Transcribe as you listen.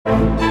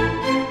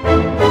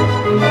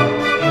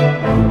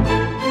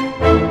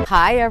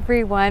Hi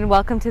everyone,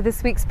 welcome to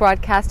this week's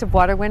broadcast of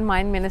Water, Wind,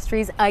 Wine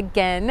Ministries,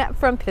 again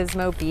from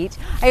Pismo Beach.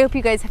 I hope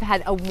you guys have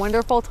had a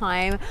wonderful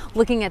time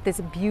looking at this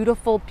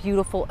beautiful,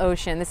 beautiful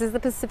ocean. This is the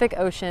Pacific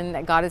Ocean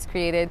that God has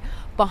created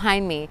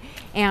behind me.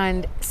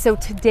 And so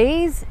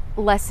today's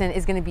lesson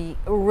is going to be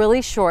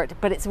really short,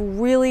 but it's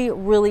really,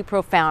 really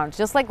profound.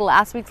 Just like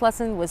last week's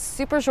lesson was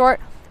super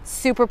short,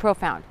 super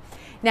profound.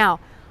 Now,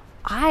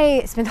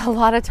 I spend a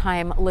lot of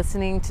time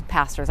listening to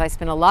pastors. I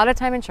spend a lot of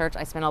time in church.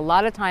 I spend a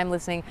lot of time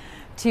listening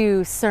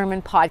to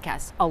sermon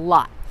podcasts, a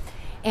lot.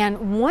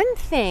 And one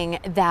thing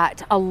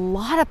that a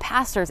lot of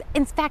pastors,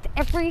 in fact,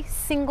 every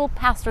single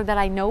pastor that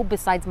I know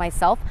besides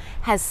myself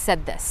has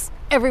said this,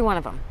 every one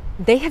of them.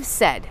 They have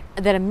said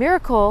that a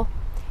miracle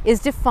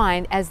is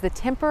defined as the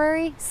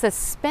temporary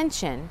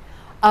suspension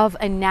of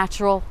a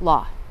natural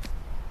law.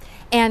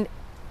 And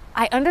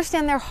I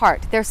understand their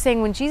heart. They're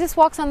saying when Jesus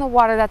walks on the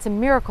water, that's a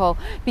miracle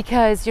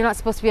because you're not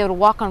supposed to be able to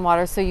walk on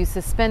water, so you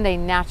suspend a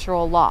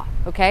natural law,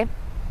 okay?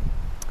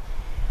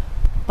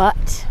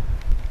 But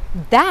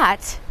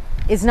that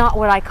is not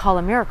what I call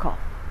a miracle.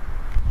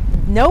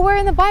 Nowhere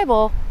in the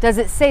Bible does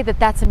it say that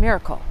that's a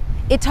miracle.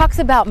 It talks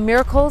about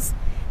miracles.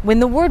 When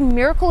the word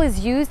miracle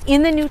is used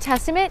in the New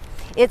Testament,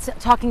 it's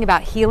talking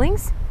about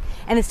healings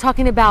and it's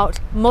talking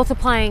about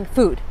multiplying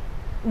food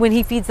when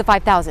he feeds the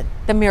 5,000,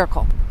 the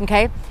miracle,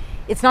 okay?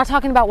 It's not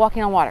talking about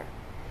walking on water.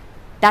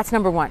 That's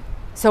number one.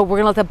 So we're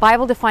going to let the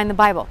Bible define the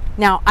Bible.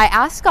 Now, I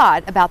asked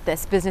God about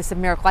this business of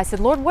miracle. I said,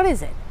 Lord, what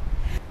is it?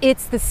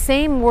 It's the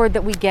same word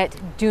that we get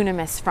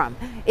dunamis from.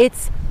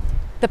 It's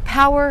the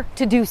power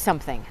to do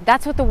something.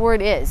 That's what the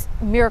word is.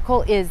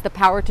 Miracle is the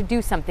power to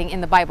do something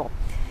in the Bible.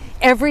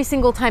 Every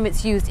single time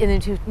it's used in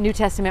the New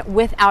Testament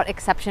without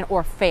exception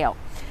or fail.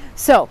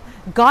 So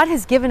God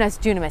has given us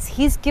dunamis.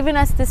 He's given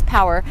us this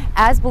power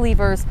as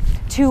believers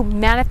to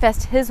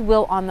manifest his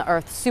will on the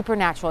earth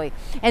supernaturally.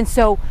 And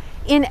so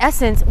in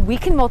essence, we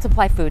can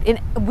multiply food and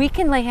we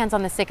can lay hands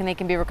on the sick and they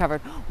can be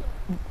recovered.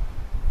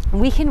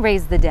 We can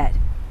raise the dead.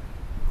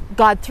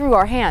 God through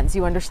our hands,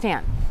 you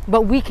understand.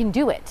 But we can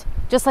do it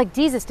just like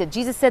Jesus did.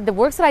 Jesus said, the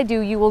works that I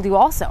do, you will do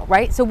also,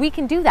 right? So we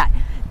can do that.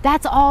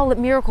 That's all that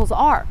miracles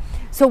are.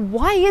 So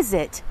why is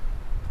it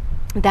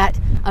that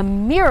a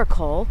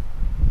miracle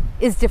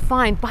is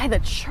defined by the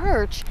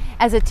church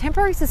as a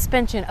temporary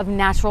suspension of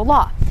natural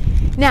law?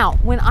 Now,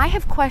 when I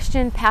have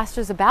questioned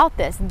pastors about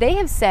this, they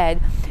have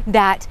said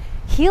that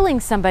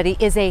healing somebody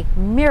is a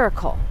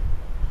miracle,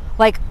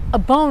 like a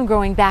bone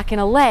growing back in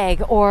a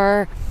leg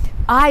or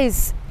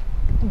eyes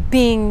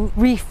being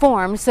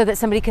reformed so that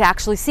somebody could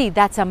actually see.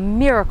 That's a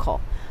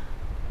miracle.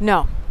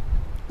 No,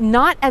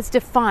 not as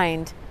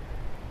defined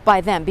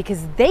by them,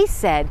 because they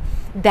said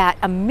that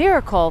a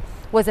miracle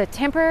was a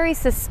temporary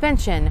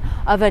suspension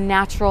of a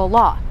natural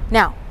law.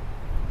 Now,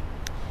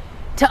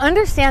 to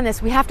understand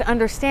this, we have to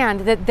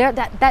understand that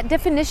that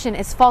definition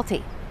is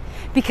faulty.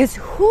 Because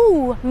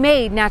who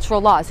made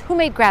natural laws? Who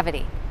made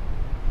gravity?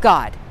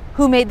 God.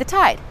 Who made the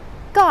tide?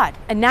 God.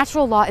 A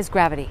natural law is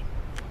gravity.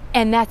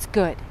 And that's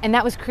good. And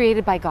that was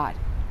created by God.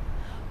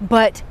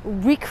 But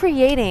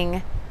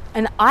recreating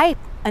an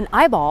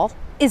eyeball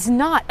is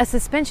not a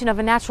suspension of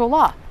a natural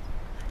law.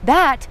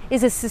 That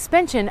is a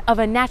suspension of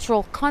a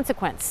natural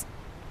consequence.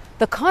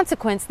 The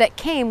consequence that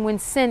came when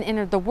sin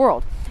entered the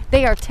world.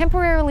 They are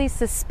temporarily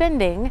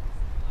suspending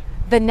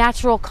the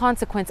natural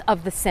consequence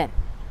of the sin.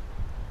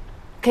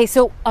 Okay,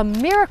 so a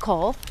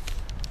miracle,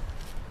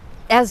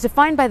 as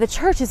defined by the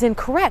church, is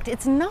incorrect.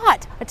 It's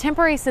not a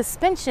temporary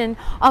suspension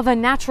of a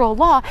natural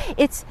law.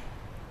 It's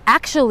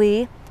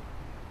actually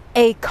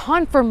a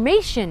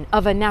confirmation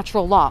of a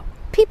natural law.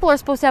 People are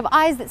supposed to have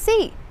eyes that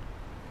see.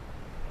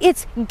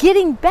 It's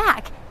getting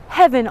back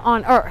heaven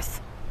on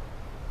earth.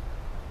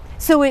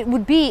 So it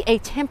would be a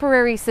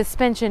temporary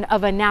suspension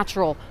of a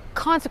natural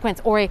consequence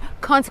or a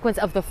consequence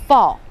of the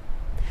fall.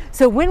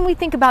 So when we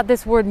think about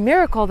this word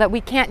miracle, that we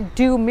can't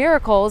do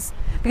miracles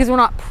because we're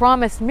not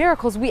promised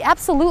miracles, we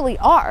absolutely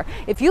are.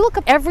 If you look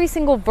up every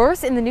single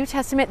verse in the New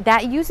Testament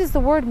that uses the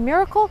word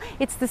miracle,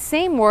 it's the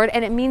same word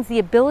and it means the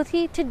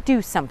ability to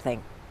do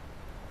something.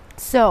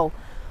 So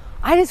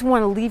I just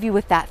want to leave you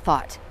with that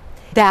thought.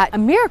 That a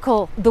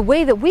miracle, the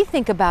way that we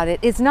think about it,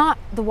 is not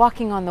the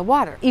walking on the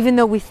water, even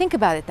though we think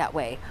about it that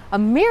way. A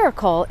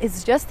miracle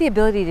is just the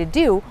ability to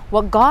do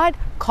what God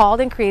called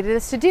and created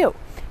us to do.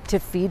 To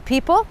feed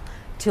people,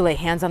 to lay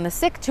hands on the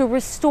sick, to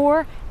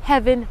restore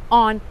heaven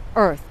on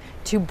earth,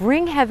 to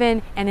bring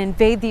heaven and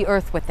invade the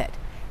earth with it.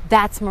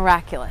 That's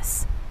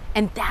miraculous.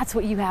 And that's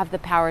what you have the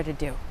power to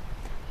do.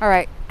 All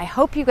right, I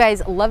hope you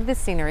guys love this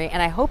scenery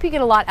and I hope you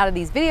get a lot out of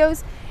these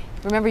videos.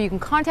 Remember, you can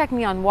contact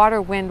me on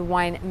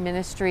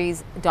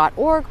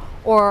waterwindwineministries.org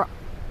or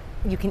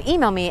you can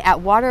email me at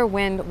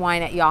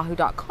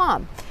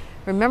waterwindwine@yahoo.com.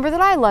 Remember that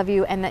I love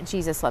you and that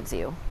Jesus loves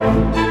you.